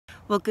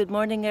Well, good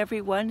morning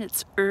everyone.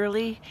 It's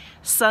early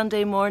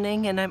Sunday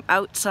morning and I'm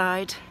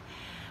outside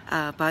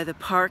by the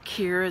park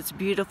here. It's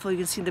beautiful. You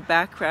can see in the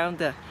background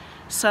the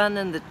sun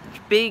and the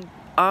big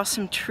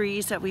awesome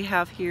trees that we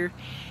have here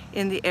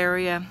in the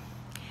area,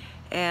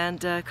 and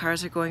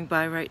cars are going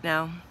by right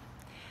now.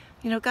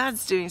 You know,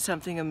 God's doing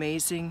something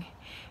amazing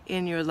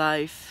in your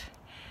life,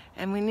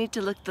 and we need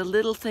to look at the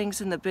little things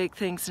and the big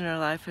things in our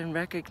life and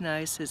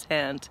recognize His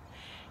hand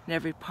in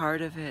every part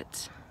of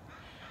it.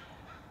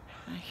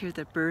 I hear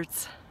the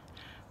birds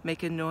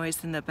make a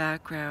noise in the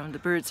background. The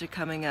birds are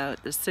coming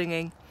out, they're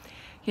singing.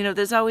 You know,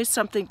 there's always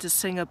something to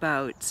sing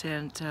about,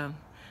 and I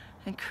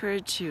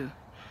encourage you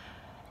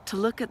to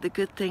look at the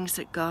good things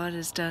that God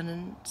has done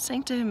and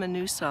sing to Him a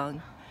new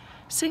song.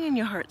 Sing in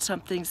your heart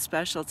something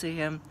special to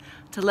Him,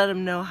 to let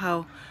Him know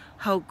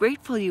how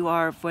grateful you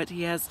are of what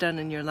He has done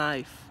in your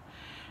life.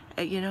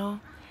 You know,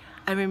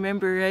 I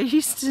remember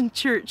in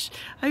church,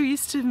 I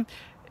used to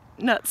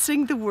not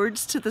sing the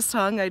words to the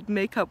song. I'd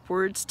make up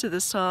words to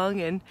the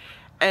song,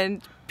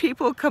 and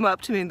people would come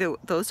up to me and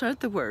those aren't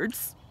the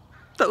words.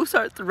 Those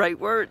aren't the right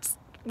words.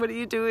 What are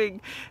you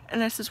doing?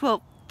 And I says,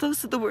 well,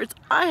 those are the words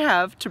I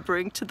have to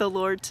bring to the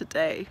Lord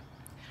today.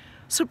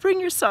 So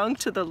bring your song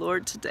to the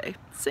Lord today.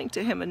 Sing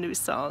to Him a new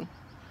song.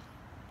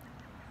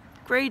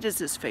 Great is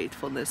His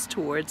faithfulness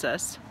towards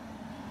us,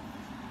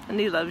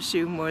 and He loves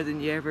you more than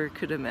you ever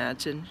could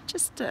imagine.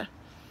 Just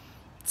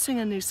sing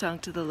a new song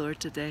to the Lord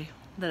today.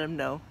 Let Him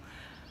know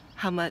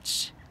how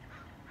much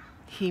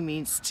He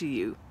means to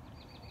you.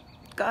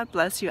 God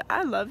bless you.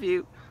 I love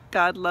you.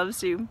 God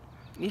loves you.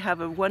 You have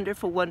a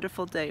wonderful,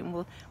 wonderful day,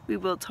 and we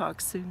will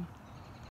talk soon.